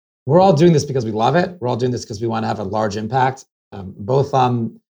We're all doing this because we love it. We're all doing this because we want to have a large impact, both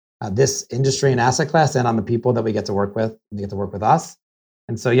on this industry and asset class and on the people that we get to work with and they get to work with us.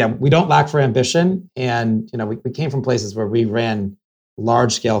 And so, yeah, we don't lack for ambition. And, we came from places where we ran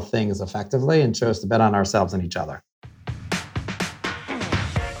large scale things effectively and chose to bet on ourselves and each other.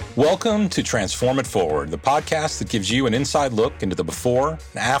 Welcome to Transform It Forward, the podcast that gives you an inside look into the before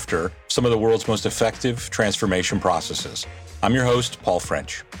and after some of the world's most effective transformation processes. I'm your host, Paul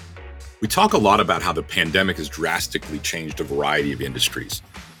French. We talk a lot about how the pandemic has drastically changed a variety of industries,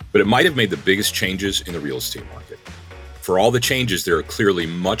 but it might have made the biggest changes in the real estate market. For all the changes, there are clearly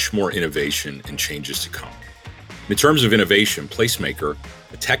much more innovation and changes to come. In terms of innovation, Placemaker,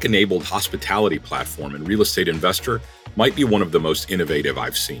 a tech-enabled hospitality platform and real estate investor, might be one of the most innovative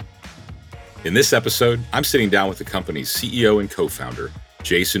I've seen. In this episode, I'm sitting down with the company's CEO and co-founder,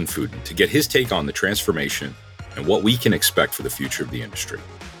 Jason Fudin, to get his take on the transformation and what we can expect for the future of the industry.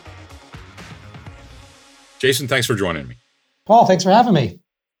 Jason, thanks for joining me. Paul, thanks for having me.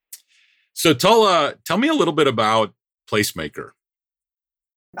 So tell me a little bit about Placemaker.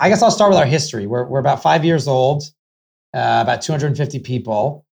 I guess I'll start with our history. We're about 5 years old, about 250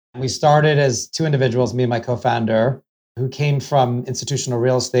 people. We started as two individuals, me and my co-founder, who came from institutional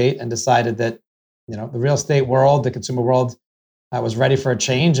real estate and decided that, the real estate world, the consumer world, was ready for a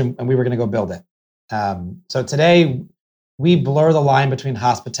change, and we were going to go build it. So today, we blur the line between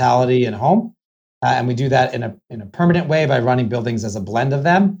hospitality and home, and we do that in a permanent way by running buildings as a blend of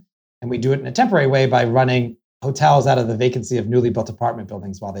them, and we do it in a temporary way by running hotels out of the vacancy of newly built apartment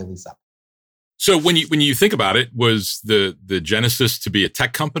buildings while they lease up. So when you think about it, was the genesis to be a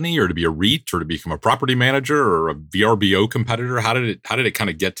tech company or to be a REIT or to become a property manager or a VRBO competitor? How did it kind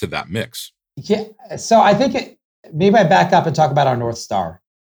of get to that mix? Yeah, so I think maybe I back up and talk about our North Star.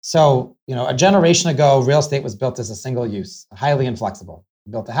 So, a generation ago, real estate was built as a single use, highly inflexible.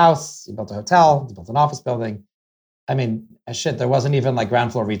 You built a house, you built a hotel, you built an office building. I mean, there wasn't even like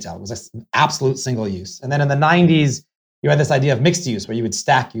ground floor retail. It was an absolute single use. And then in the 90s, you had this idea of mixed use where you would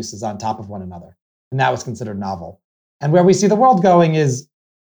stack uses on top of one another. And that was considered novel. And where we see the world going is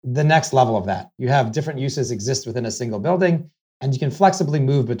the next level of that. You have different uses exist within a single building, and you can flexibly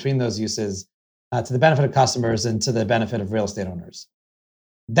move between those uses to the benefit of customers and to the benefit of real estate owners.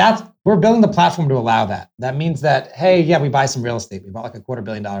 We're building the platform to allow that. That means that, hey, yeah, we buy some real estate. We bought like $250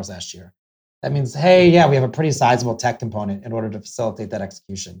 million last year. That means, hey, yeah, we have a pretty sizable tech component in order to facilitate that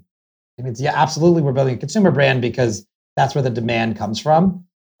execution. It means, yeah, absolutely, we're building a consumer brand because that's where the demand comes from.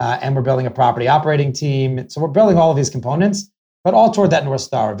 And we're building a property operating team. So we're building all of these components, but all toward that North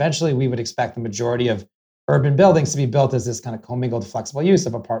Star. Eventually, we would expect the majority of urban buildings to be built as this kind of commingled flexible use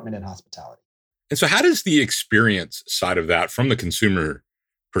of apartment and hospitality. And so how does the experience side of that from the consumer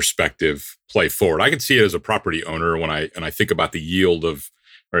perspective play forward? I can see it as a property owner when I think about the yield of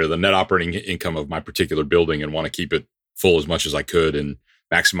or the net operating income of my particular building and want to keep it full as much as I could and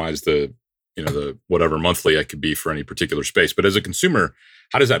maximize the whatever monthly I could be for any particular space. But as a consumer,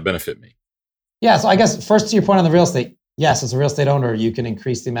 how does that benefit me? Yeah, so I guess first to your point on the real estate, yes, as a real estate owner, you can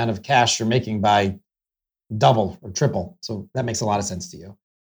increase the amount of cash you're making by double or triple. So that makes a lot of sense to you.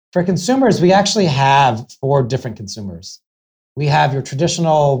 For consumers, we actually have 4 different consumers. We have your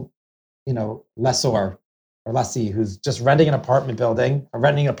traditional, lessor or lessee who's just renting an apartment building or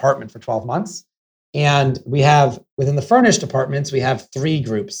renting an apartment for 12 months. And we have, within the furnished apartments, we have 3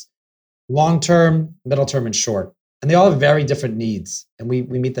 groups: long-term, middle-term, and short. And they all have very different needs, and we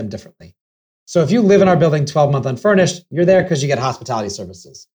meet them differently. So if you live in our building 12-month unfurnished, you're there because you get hospitality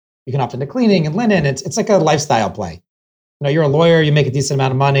services. You can opt into cleaning and linen. It's like a lifestyle play. You're a lawyer, you make a decent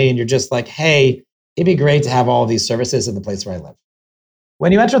amount of money, and you're just like, hey, it'd be great to have all of these services in the place where I live.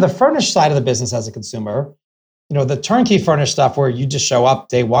 When you enter the furnished side of the business as a consumer, the turnkey furnished stuff where you just show up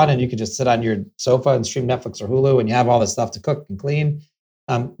day one and you can just sit on your sofa and stream Netflix or Hulu and you have all this stuff to cook and clean.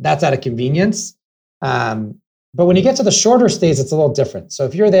 That's out of convenience. But when you get to the shorter stays, it's a little different. So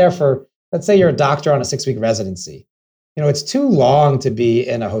if you're there for, let's say you're a doctor on a 6-week residency, it's too long to be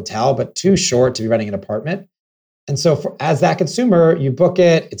in a hotel, but too short to be renting an apartment. And so as that consumer, you book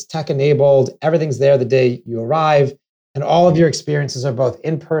it, it's tech enabled, everything's there the day you arrive, and all of your experiences are both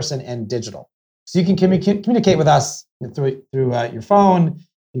in person and digital. So you can communicate with us through your phone,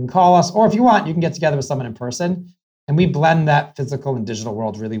 you can call us, or if you want, you can get together with someone in person. And we blend that physical and digital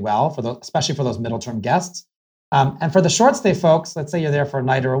world really well, especially for those middle-term guests. And for the short stay folks, let's say you're there for a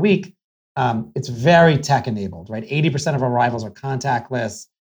night or a week, it's very tech enabled, right? 80% of our arrivals are contactless.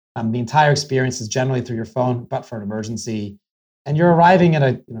 The entire experience is generally through your phone, but for an emergency. And you're arriving at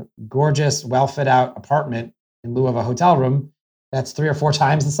a gorgeous, well fit out apartment in lieu of a hotel room that's 3 or 4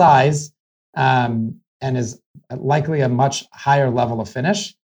 times the size and is likely a much higher level of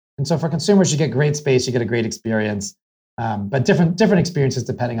finish. And so for consumers, you get great space, you get a great experience, but different experiences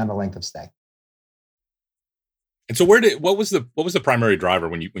depending on the length of stay. And so what was the primary driver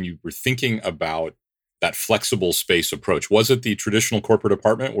when you were thinking about that flexible space approach? Was it the traditional corporate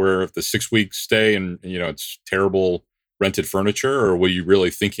apartment where if the 6-week stay and it's terrible rented furniture, or were you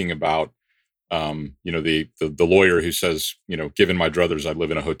really thinking about the lawyer who says, given my druthers, I live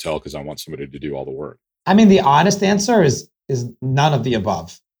in a hotel because I want somebody to do all the work? I mean, the honest answer is none of the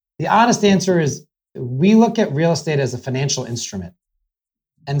above. The honest answer is we look at real estate as a financial instrument.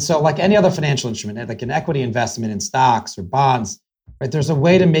 And so like any other financial instrument, like an equity investment in stocks or bonds, right, there's a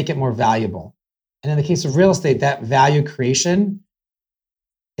way to make it more valuable. And in the case of real estate, that value creation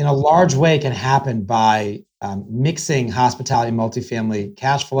in a large way can happen by mixing hospitality, multifamily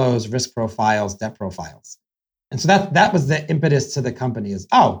cash flows, risk profiles, debt profiles. And so that was the impetus to the company is,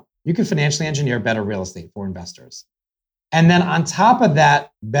 you can financially engineer better real estate for investors. And then on top of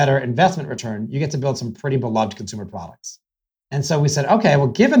that better investment return, you get to build some pretty beloved consumer products. And so we said, okay, well,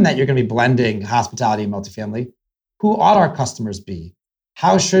 given that you're going to be blending hospitality and multifamily, who ought our customers be?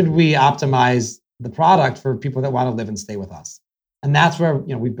 How should we optimize the product for people that want to live and stay with us? And that's where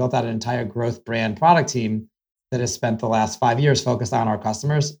we built out an entire growth brand product team that has spent the last 5 years focused on our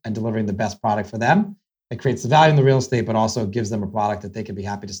customers and delivering the best product for them. It creates the value in the real estate, but also gives them a product that they can be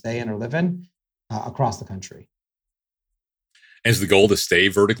happy to stay in or live in across the country. Is the goal to stay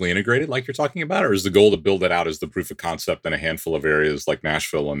vertically integrated like you're talking about, or is the goal to build it out as the proof of concept in a handful of areas like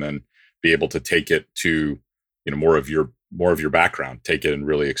Nashville and then be able to take it to more of your background, take it and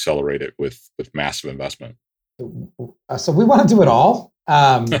really accelerate it with massive investment? So we want to do it all.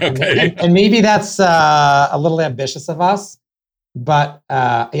 Okay. and maybe that's a little ambitious of us, but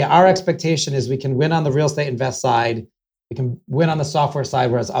our expectation is we can win on the real estate invest side. We can win on the software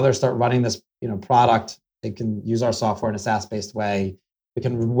side, whereas others start running this product. They can use our software in a SaaS-based way. We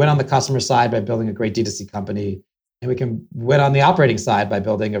can win on the customer side by building a great D2C company. And we can win on the operating side by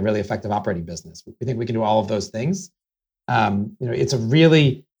building a really effective operating business. We think we can do all of those things. It's a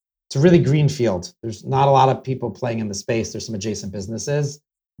really green field. There's not a lot of people playing in the space. There's some adjacent businesses,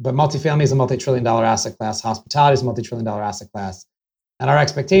 but multifamily is a multi-trillion-dollar asset class. Hospitality is a multi-trillion-dollar asset class. And our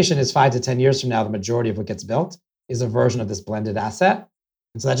expectation is 5 to 10 years from now, the majority of what gets built is a version of this blended asset.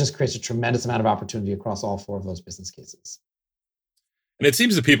 And so that just creates a tremendous amount of opportunity across all 4 of those business cases. And it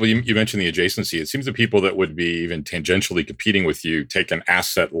seems the people, you mentioned the adjacency, it seems the people that would be even tangentially competing with you take an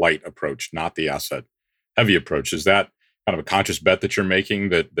asset light approach, not the asset heavy approach. Is that kind of a conscious bet that you're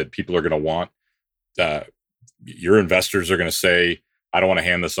making that people are going to want? Your investors are going to say, I don't want to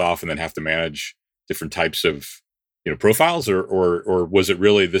hand this off and then have to manage different types of profiles, or was it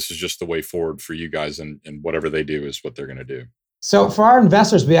really, this is just the way forward for you guys and whatever they do is what they're going to do? So for our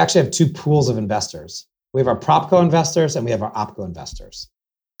investors, we actually have 2 pools of investors. We have our PropCo investors and we have our OpCo investors.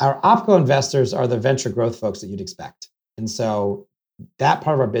 Our OpCo investors are the venture growth folks that you'd expect. And so that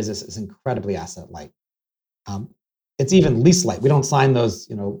part of our business is incredibly asset light. It's even lease light. We don't sign those,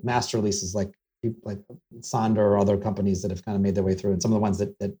 master leases like Sonder or other companies that have kind of made their way through, and some of the ones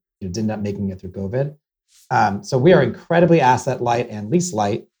that didn't end up making it through COVID. So we are incredibly asset light and lease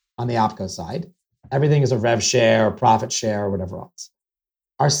light on the OpCo side. Everything is a rev share or profit share or whatever else.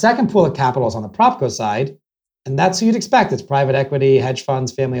 Our second pool of capital is on the PropCo side, and that's who you'd expect. It's private equity, hedge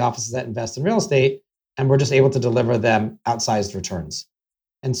funds, family offices that invest in real estate, and we're just able to deliver them outsized returns.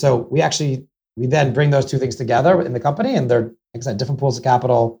 And so we then bring those 2 things together in the company, and they're, like I said, different pools of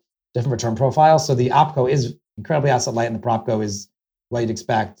capital, different return profiles. So the OpCo is incredibly asset light, and the PropCo is what you'd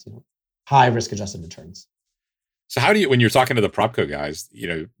expect, high risk adjusted returns. So how do you, when you're talking to the PropCo guys,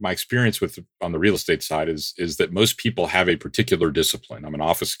 my experience on the real estate side is that most people have a particular discipline. I'm an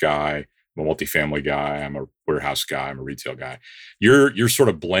office guy, I'm a multifamily guy, I'm a warehouse guy, I'm a retail guy. You're sort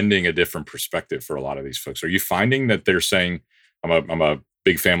of blending a different perspective for a lot of these folks. Are you finding that they're saying, I'm a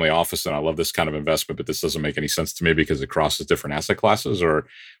big family office and I love this kind of investment, but this doesn't make any sense to me because it crosses different asset classes? Or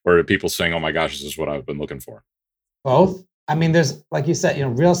are people saying, oh my gosh, this is what I've been looking for? Both. I mean, there's, like you said,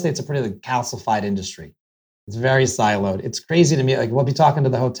 real estate's a pretty calcified industry. It's very siloed. It's crazy to me. Like, we'll be talking to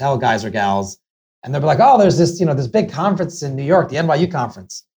the hotel guys or gals, and they'll be like, oh, there's this, this big conference in New York, the NYU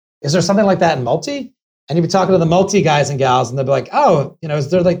conference. Is there something like that in multi? And you'll be talking to the multi guys and gals, and they'll be like, oh, is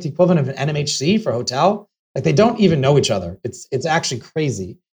there like the equivalent of an NMHC for hotel? Like, they don't even know each other. It's actually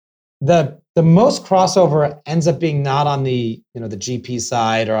crazy. The most crossover ends up being not on the, the GP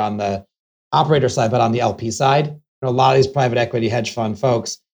side or on the operator side, but on the LP side. A lot of these private equity hedge fund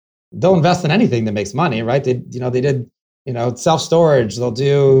folks, they'll invest in anything that makes money, right? They did, self-storage. They'll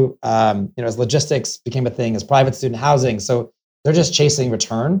do, as logistics became a thing, as private student housing. So they're just chasing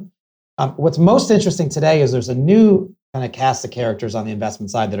return. What's most interesting today is there's a new kind of cast of characters on the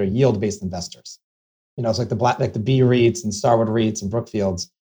investment side that are yield-based investors. It's like the B REITs and Starwood REITs and Brookfields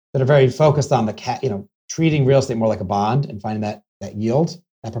that are very focused on treating real estate more like a bond and finding that yield,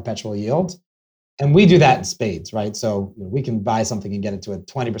 that perpetual yield. And we do that in spades, right? So we can buy something and get it to a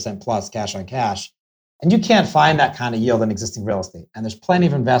 20% plus cash on cash. And you can't find that kind of yield in existing real estate. And there's plenty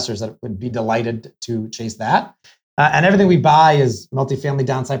of investors that would be delighted to chase that. And everything we buy is multifamily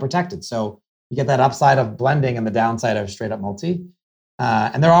downside protected. So you get that upside of blending and the downside of straight up multi.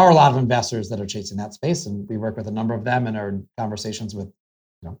 And there are a lot of investors that are chasing that space. And we work with a number of them and are in conversations with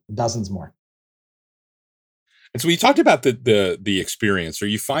dozens more. And so you talked about the experience. Are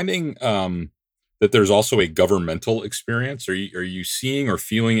you finding that there's also a governmental experience? Are you seeing or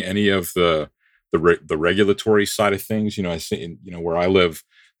feeling any of the regulatory side of things? I see, where I live,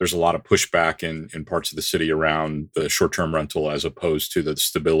 there's a lot of pushback in parts of the city around the short-term rental as opposed to the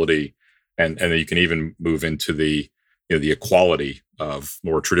stability, and you can even move into the equality of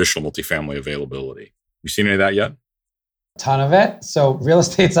more traditional multifamily availability. You seen any of that yet? A ton of it. So real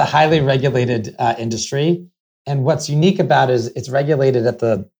estate's a highly regulated industry. And what's unique about it is it's regulated at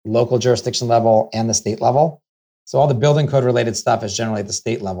the local jurisdiction level and the state level. So all the building code related stuff is generally at the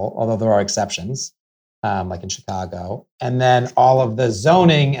state level, although there are exceptions, like in Chicago. And then all of the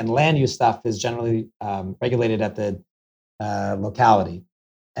zoning and land use stuff is generally regulated at the locality.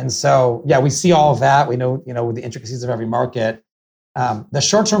 And so, we see all of that. We know, the intricacies of every market. The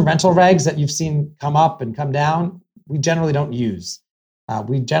short-term rental regs that you've seen come up and come down, we generally don't use.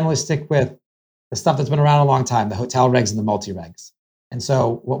 We generally stick with the stuff that's been around a long time, the hotel regs and the multi-regs. And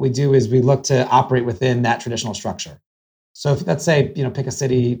so what we do is we look to operate within that traditional structure. So if, let's say, pick a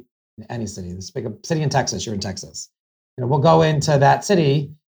city, any city, let's pick a city in Texas, you're in Texas. We'll go into that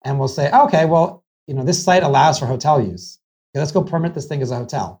city and we'll say, okay, well, this site allows for hotel use. Okay, let's go permit this thing as a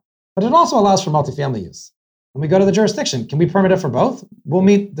hotel. But it also allows for multifamily use. When we go to the jurisdiction, can we permit it for both? We'll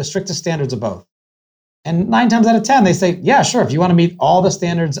meet the strictest standards of both. And 9 times out of 10, they say, yeah, sure. If you want to meet all the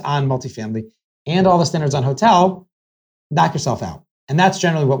standards on multifamily and all the standards on hotel, knock yourself out. And that's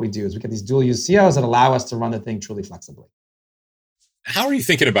generally what we do is we get these dual use COs that allow us to run the thing truly flexibly. How are you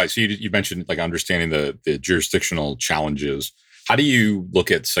thinking about, so you mentioned like understanding the jurisdictional challenges. How do you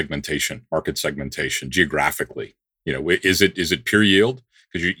look at segmentation, market segmentation geographically? Is it pure yield?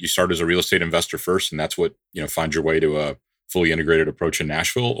 Because you start as a real estate investor first and that's what, find your way to a fully integrated approach in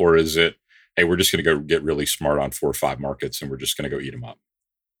Nashville? Or is it, hey, we're just going to go get really smart on 4 or 5 markets and we're just going to go eat them up?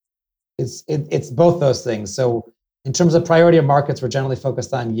 It's both those things. So in terms of priority of markets, we're generally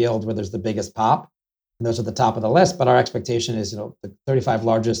focused on yield where there's the biggest pop. And those are the top of the list. But our expectation is, the 35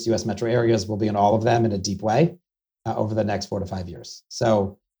 largest US metro areas will be in all of them in a deep way over the next 4 to 5 years.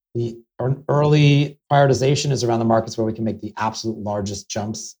 So the early prioritization is around the markets where we can make the absolute largest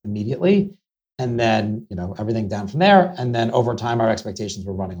jumps immediately. And then, everything down from there. And then over time, our expectations,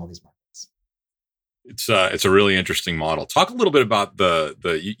 we're running all these markets. It's a really interesting model. Talk a little bit about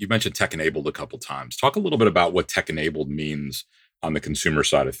you mentioned tech enabled a couple times. Talk a little bit about what tech enabled means on the consumer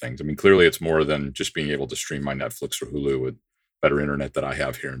side of things. I mean, clearly it's more than just being able to stream my Netflix or Hulu with better internet that I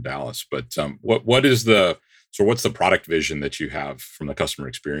have here in Dallas. But what's the product vision that you have from the customer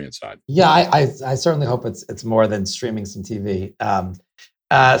experience side? Yeah, I certainly hope it's more than streaming some TV.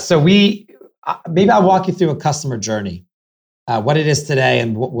 So maybe I'll walk you through a customer journey, what it is today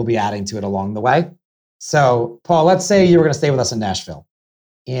and what we'll be adding to it along the way. So, Paul, let's say you were going to stay with us in Nashville.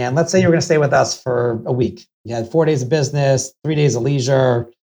 And let's say you were going to stay with us for a week. You had 4 days of business, 3 days of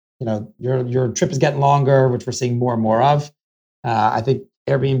leisure. Your trip is getting longer, which we're seeing more and more of. I think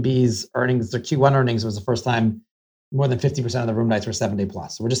Airbnb's earnings, their Q1 earnings was the first time more than 50% of the room nights were 7 day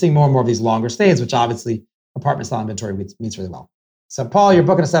plus. So we're just seeing more and more of these longer stays, which obviously apartment style inventory meets really well. So, Paul, you're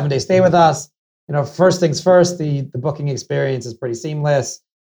booking a 7 day stay with us. First things first, the booking experience is pretty seamless.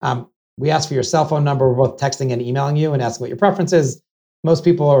 We ask for your cell phone number. We're both texting and emailing you and asking what your preference is. Most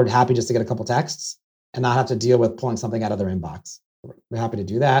people are happy just to get a couple texts and not have to deal with pulling something out of their inbox. We're happy to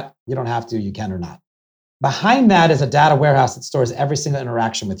do that. You don't have to, you can or not. Behind that is a data warehouse that stores every single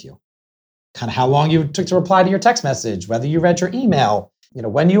interaction with you. Kind of how long you took to reply to your text message, whether you read your email,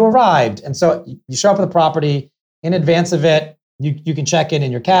 when you arrived. And so you show up at the property in advance of it. You can check in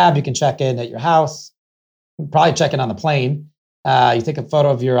your cab. You can check in at your house. You can probably check in on the plane. You take a photo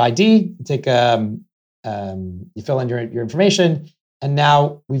of your ID. You take you fill in your information, and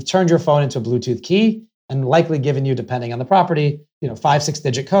now we've turned your phone into a Bluetooth key and likely given you, depending on the property, 5-6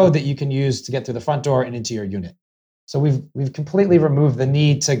 digit code that you can use to get through the front door and into your unit. So we've completely removed the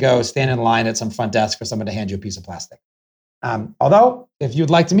need to go stand in line at some front desk for someone to hand you a piece of plastic. Although, if you'd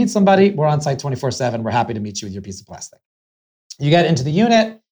like to meet somebody, we're on site 24/7. We're happy to meet you with your piece of plastic. You get into the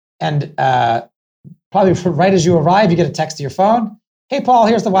unit, and probably right as you arrive, you get a text to your phone. Hey, Paul,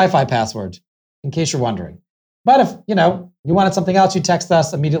 here's the Wi-Fi password, in case you're wondering. But if you wanted something else, you text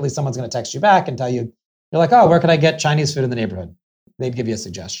us. Immediately, someone's going to text you back and tell you, you're like, oh, where can I get Chinese food in the neighborhood? They'd give you a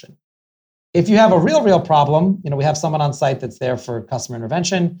suggestion. If you have a real problem, we have someone on site that's there for customer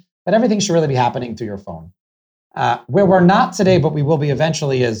intervention, but everything should really be happening through your phone. Where we're not today, but we will be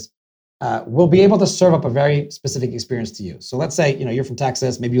eventually is we'll be able to serve up a very specific experience to you. So let's say, you're from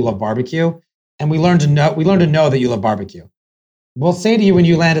Texas, maybe you love barbecue, and we learn to know that you love barbecue. We'll say to you when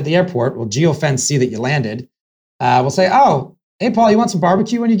you land at the airport, we'll geofence see that you landed. We'll say, oh, hey, Paul, you want some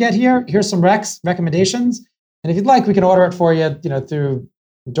barbecue when you get here? Here's some recommendations. And if you'd like, we can order it for you, through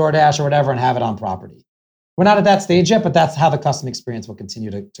DoorDash or whatever and have it on property. We're not at that stage yet, but that's how the custom experience will continue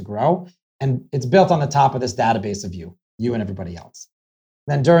to grow. And it's built on the top of this database of you and everybody else.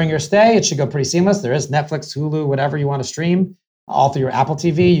 Then during your stay, it should go pretty seamless. There is Netflix, Hulu, whatever you want to stream, all through your Apple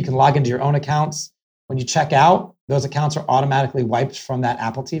TV. You can log into your own accounts. When you check out, those accounts are automatically wiped from that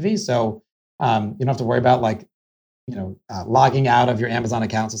Apple TV. So you don't have to worry about logging out of your Amazon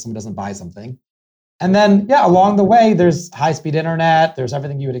account so someone doesn't buy something. And then, along the way, there's high-speed internet. There's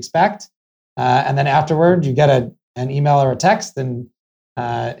everything you would expect. And then afterward, you get an email or a text. And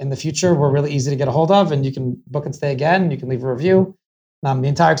in the future, we're really easy to get a hold of. And you can book and stay again. You can leave a review. The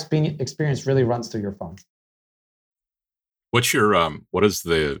entire experience really runs through your phone. What's your what does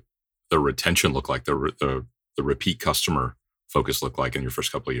the retention look like? The repeat customer focus look like in your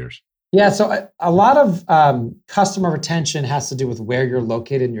first couple of years? Yeah, so a lot of customer retention has to do with where you're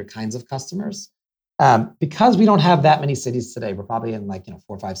located and your kinds of customers. Because we don't have that many cities today, we're probably in 4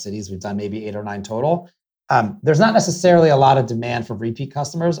 or 5 cities. We've done maybe 8 or 9 total. There's not necessarily a lot of demand for repeat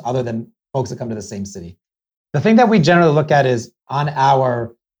customers other than folks that come to the same city. The thing that we generally look at is on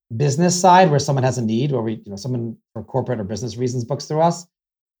our business side, where someone has a need, where someone for corporate or business reasons books through us,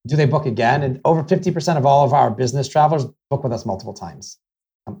 do they book again? And over 50% of all of our business travelers book with us multiple times,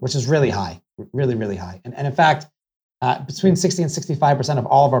 which is really high, really, really high. And in fact, between 60 and 65% of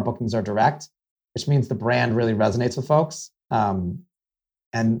all of our bookings are direct, which means the brand really resonates with folks. And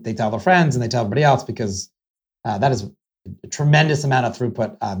they tell their friends and they tell everybody else because that is a tremendous amount of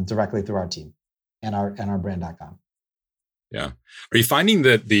throughput directly through our team and our brand.com. Yeah. Are you finding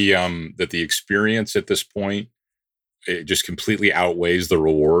that the experience at this point, it just completely outweighs the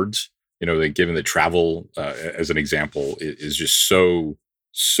rewards? Given that travel, as an example, is just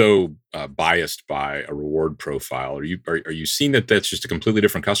so biased by a reward profile. Are you seeing that that's just a completely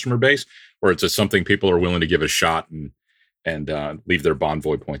different customer base, or it's just something people are willing to give a shot and leave their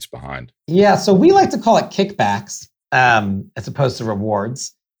Bonvoy points behind? Yeah, so we like to call it kickbacks as opposed to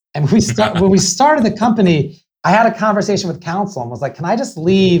rewards. And when we started the company, I had a conversation with counsel and was like, can I just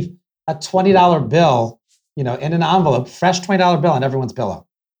leave a $20 bill, in an envelope, fresh $20 bill on everyone's pillow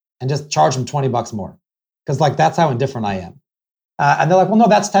and just charge them $20 more? Because that's how indifferent I am. And they're like, well, no,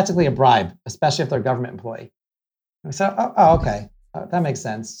 that's technically a bribe, especially if they're a government employee. And we said, oh, okay, that makes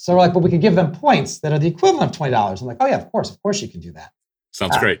sense. So we're like, but we could give them points that are the equivalent of $20. I'm like, oh yeah, of course you can do that.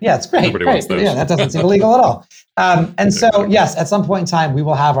 Sounds great. Yeah, it's great. Nobody wants those. Yeah, that doesn't seem illegal at all. And so, yes, at some point in time, we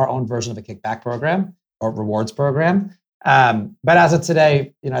will have our own version of a kickback program or rewards program. But as of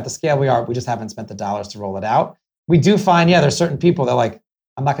today, at the scale we are, we just haven't spent the dollars to roll it out. We do find, there's certain people that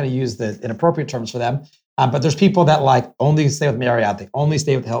I'm not going to use the inappropriate terms for them, but there's people that only stay with Marriott, they only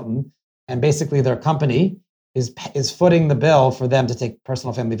stay with Hilton, and basically their company is footing the bill for them to take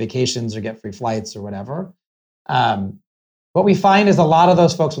personal family vacations or get free flights or whatever. What we find is a lot of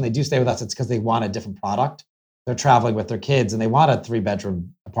those folks, when they do stay with us, it's because they want a different product. They're traveling with their kids and they want a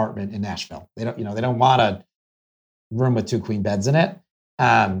 3-bedroom apartment in Nashville. They don't want a room with 2 queen beds in it.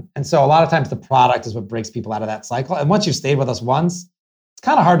 And so a lot of times the product is what breaks people out of that cycle. And once you've stayed with us once, it's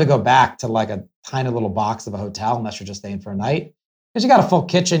kind of hard to go back to a tiny little box of a hotel unless you're just staying for a night. Because you got a full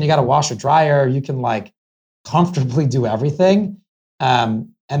kitchen, you got a washer dryer, you can comfortably do everything.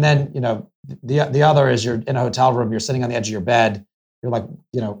 And then, the other is you're in a hotel room, you're sitting on the edge of your bed,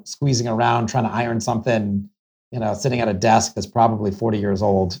 you're squeezing around, trying to iron something, sitting at a desk that's probably 40 years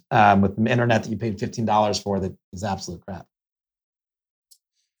old with the internet that you paid $15 for that is absolute crap.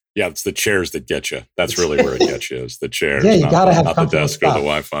 Yeah, it's the chairs that get you. That's really where it gets you, is the chairs. Yeah, you gotta have not the desk stuff. or the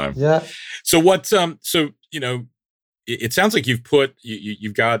Wi-Fi. Yeah. So what? It sounds like you've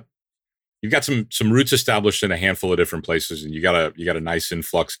got some roots established in a handful of different places, and you got a nice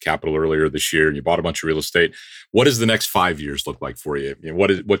influx of capital earlier this year, and you bought a bunch of real estate. What does the next 5 years look like for you?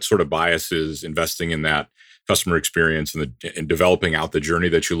 What sort of bias is investing in that customer experience and developing out the journey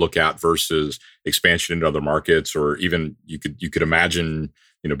that you look at versus expansion into other markets, or even you could imagine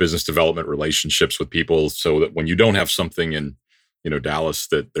business development relationships with people so that when you don't have something in Dallas,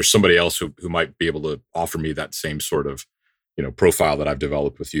 that there's somebody else who might be able to offer me that same sort of, profile that I've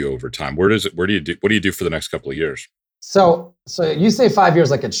developed with you over time? What do you do for the next couple of years? So you say 5 years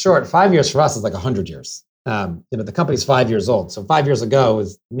like it's short. 5 years for us is like 100 years. The company's 5 years old. So 5 years ago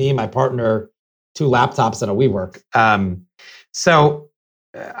is me, my partner, 2 laptops, and a WeWork.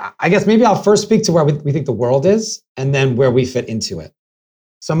 I guess maybe I'll first speak to where we think the world is and then where we fit into it.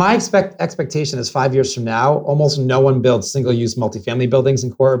 So my expectation is 5 years from now, almost no one builds single-use multifamily buildings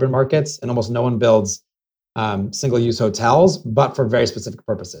in core urban markets, and almost no one builds single-use hotels, but for very specific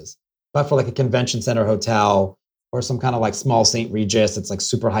purposes. But for like a convention center hotel or some kind of like small St. Regis, it's like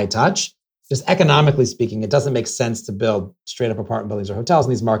super high touch. Just economically speaking, it doesn't make sense to build straight up apartment buildings or hotels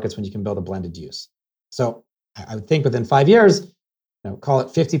in these markets when you can build a blended use. So I would think within 5 years, call it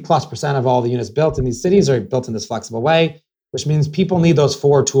 50+% of all the units built in these cities are built in this flexible way, which means people need those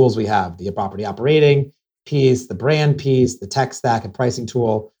 4 tools we have: the property operating piece, the brand piece, the tech stack and pricing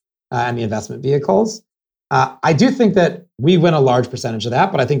tool, and the investment vehicles. I do think that we win a large percentage of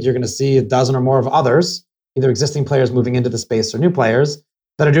that, but I think you're going to see a dozen or more of others, either existing players moving into the space or new players,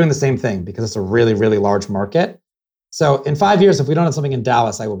 that are doing the same thing because it's a really, really large market. So in 5 years, if we don't have something in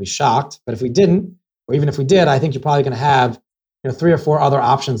Dallas, I will be shocked. But if we didn't, or even if we did, I think you're probably going to have 3 or 4 other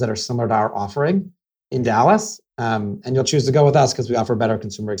options that are similar to our offering in Dallas. And you'll choose to go with us because we offer better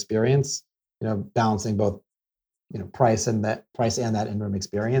consumer experience, balancing both, price and that in-room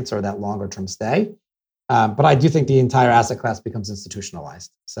experience or that longer term stay. But I do think the entire asset class becomes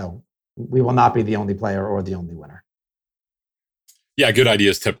institutionalized. So we will not be the only player or the only winner. Yeah, good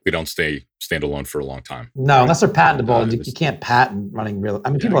ideas typically don't stand alone for a long time. No, right? Unless they're patentable. You can't patent running real.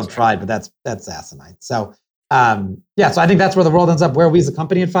 People have tried, but that's asinine. So so I think that's where the world ends up. Where we as a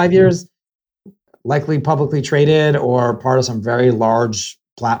company in 5 years, likely publicly traded or part of some very large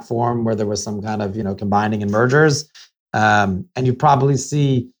platform where there was some kind of combining and mergers. And you probably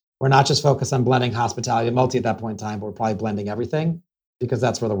see we're not just focused on blending hospitality and multi at that point in time, but we're probably blending everything because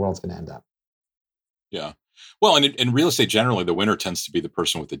that's where the world's going to end up. Yeah. Well, and in real estate, generally, the winner tends to be the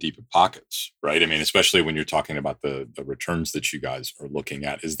person with the deeper pockets, right? Especially when you're talking about the returns that you guys are looking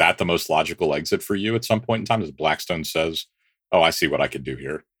at. Is that the most logical exit for you at some point in time? As Blackstone says, oh, I see what I could do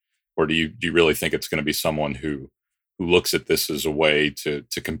here. Or do you really think it's going to be someone who looks at this as a way to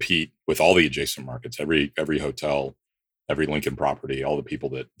compete with all the adjacent markets, every hotel, every Lincoln property, all the people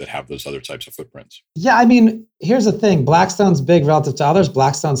that have those other types of footprints? Yeah, here's the thing. Blackstone's big relative to others.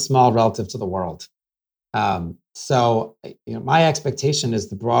 Blackstone's small relative to the world. So my expectation is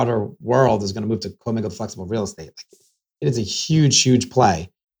the broader world is going to move to commingled flexible real estate. It is a huge, huge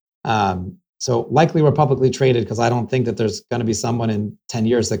play. So likely we're publicly traded because I don't think that there's going to be someone in 10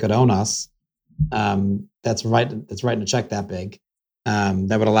 years that could own us. That's writing a check that big,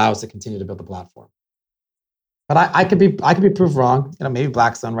 that would allow us to continue to build the platform. But I could be proved wrong. Maybe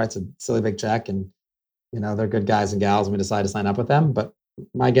Blackstone writes a silly big check and they're good guys and gals and we decide to sign up with them. But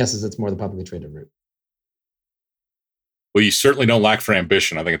my guess is it's more the publicly traded route. Well, you certainly don't lack for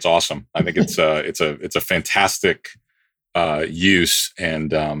ambition. I think it's awesome. I think it's a fantastic use,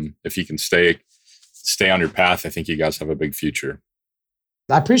 and if you can stay on your path, I think you guys have a big future.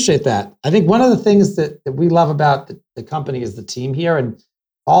 I appreciate that. I think one of the things that we love about the company is the team here, and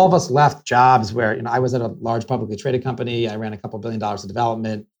all of us left jobs where I was at a large publicly traded company. I ran a couple $1 billion of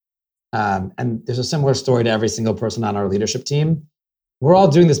development, and there's a similar story to every single person on our leadership team. We're all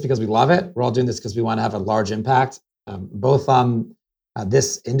doing this because we love it. We're all doing this because we want to have a large impact. Both on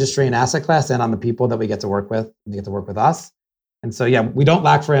this industry and asset class and on the people that we get to work with and they get to work with us. And so, we don't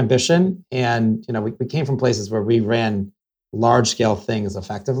lack for ambition. And, we came from places where we ran large scale things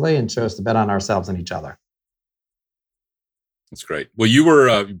effectively and chose to bet on ourselves and each other. That's great. Well,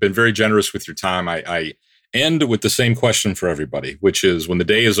 you've been very generous with your time. I end with the same question for everybody, which is when the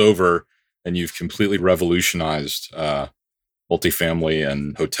day is over and you've completely revolutionized multifamily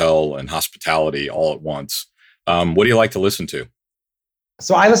and hotel and hospitality all at once, what do you like to listen to?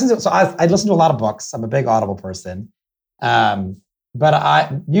 So I listen to a lot of books. I'm a big Audible person.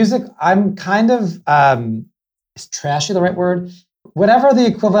 But music, I'm kind of, is trashy the right word? Whatever the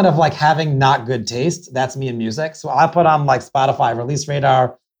equivalent of having not good taste, that's me in music. So I put on Spotify Release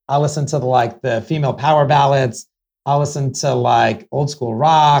Radar. I'll listen to the female power ballads. I'll listen to old school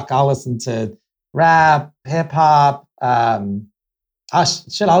rock. I'll listen to rap, hip hop. I'll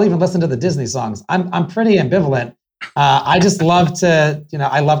even listen to the Disney songs. I'm pretty ambivalent. I just love to,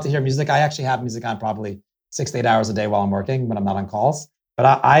 I love to hear music. I actually have music on probably 6 to 8 hours a day while I'm working when I'm not on calls.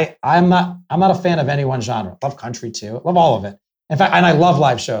 But I'm not a fan of any one genre. I love country too. I love all of it. In fact, and I love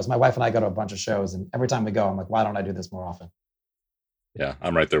live shows. My wife and I go to a bunch of shows, and every time we go, I'm like, why don't I do this more often? Yeah,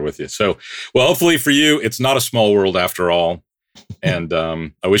 I'm right there with you. So, well, hopefully for you, it's not a small world after all. And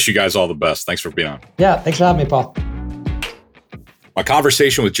I wish you guys all the best. Thanks for being on. Yeah, thanks for having me, Paul. My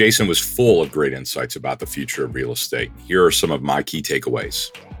conversation with Jason was full of great insights about the future of real estate. Here are some of my key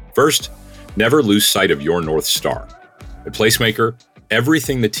takeaways. First, never lose sight of your North Star. At Placemaker,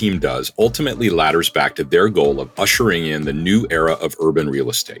 everything the team does ultimately ladders back to their goal of ushering in the new era of urban real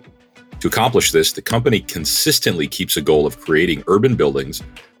estate. To accomplish this, the company consistently keeps a goal of creating urban buildings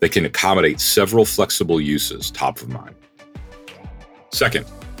that can accommodate several flexible uses top of mind. Second,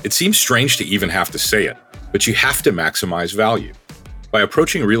 it seems strange to even have to say it, but you have to maximize value. By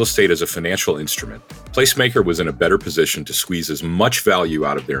approaching real estate as a financial instrument, Placemaker was in a better position to squeeze as much value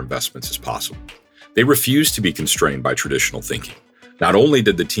out of their investments as possible. They refused to be constrained by traditional thinking. Not only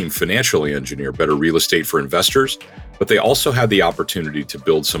did the team financially engineer better real estate for investors, but they also had the opportunity to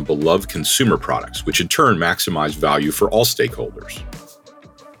build some beloved consumer products, which in turn maximized value for all stakeholders.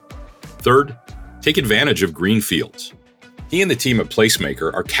 Third, take advantage of green fields. He and the team at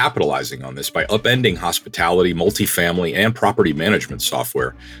Placemaker are capitalizing on this by upending hospitality, multifamily, and property management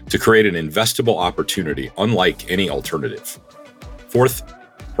software to create an investable opportunity unlike any alternative. Fourth,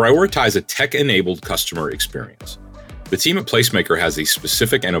 prioritize a tech-enabled customer experience. The team at Placemaker has a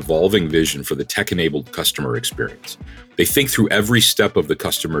specific and evolving vision for the tech-enabled customer experience. They think through every step of the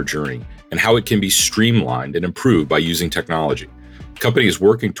customer journey and how it can be streamlined and improved by using technology. The company is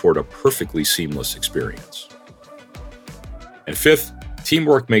working toward a perfectly seamless experience. And fifth,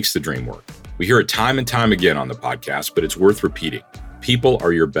 teamwork makes the dream work. We hear it time and time again on the podcast, but it's worth repeating. People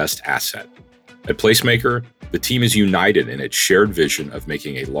are your best asset. At Placemaker, the team is united in its shared vision of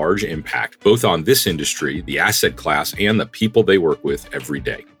making a large impact, both on this industry, the asset class, and the people they work with every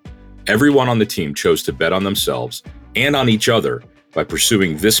day. Everyone on the team chose to bet on themselves and on each other by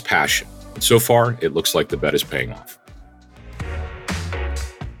pursuing this passion. And so far, it looks like the bet is paying off.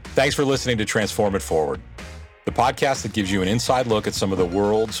 Thanks for listening to Transform It Forward, the podcast that gives you an inside look at some of the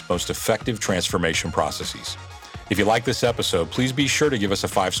world's most effective transformation processes. If you like this episode, please be sure to give us a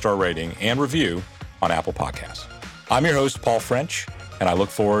 5-star rating and review on Apple Podcasts. I'm your host, Paul French, and I look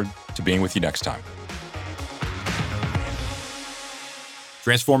forward to being with you next time.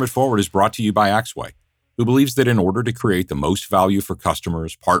 Transform It Forward is brought to you by Axway, who believes that in order to create the most value for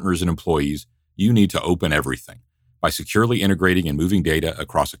customers, partners, and employees, you need to open everything by securely integrating and moving data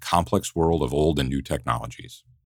across a complex world of old and new technologies.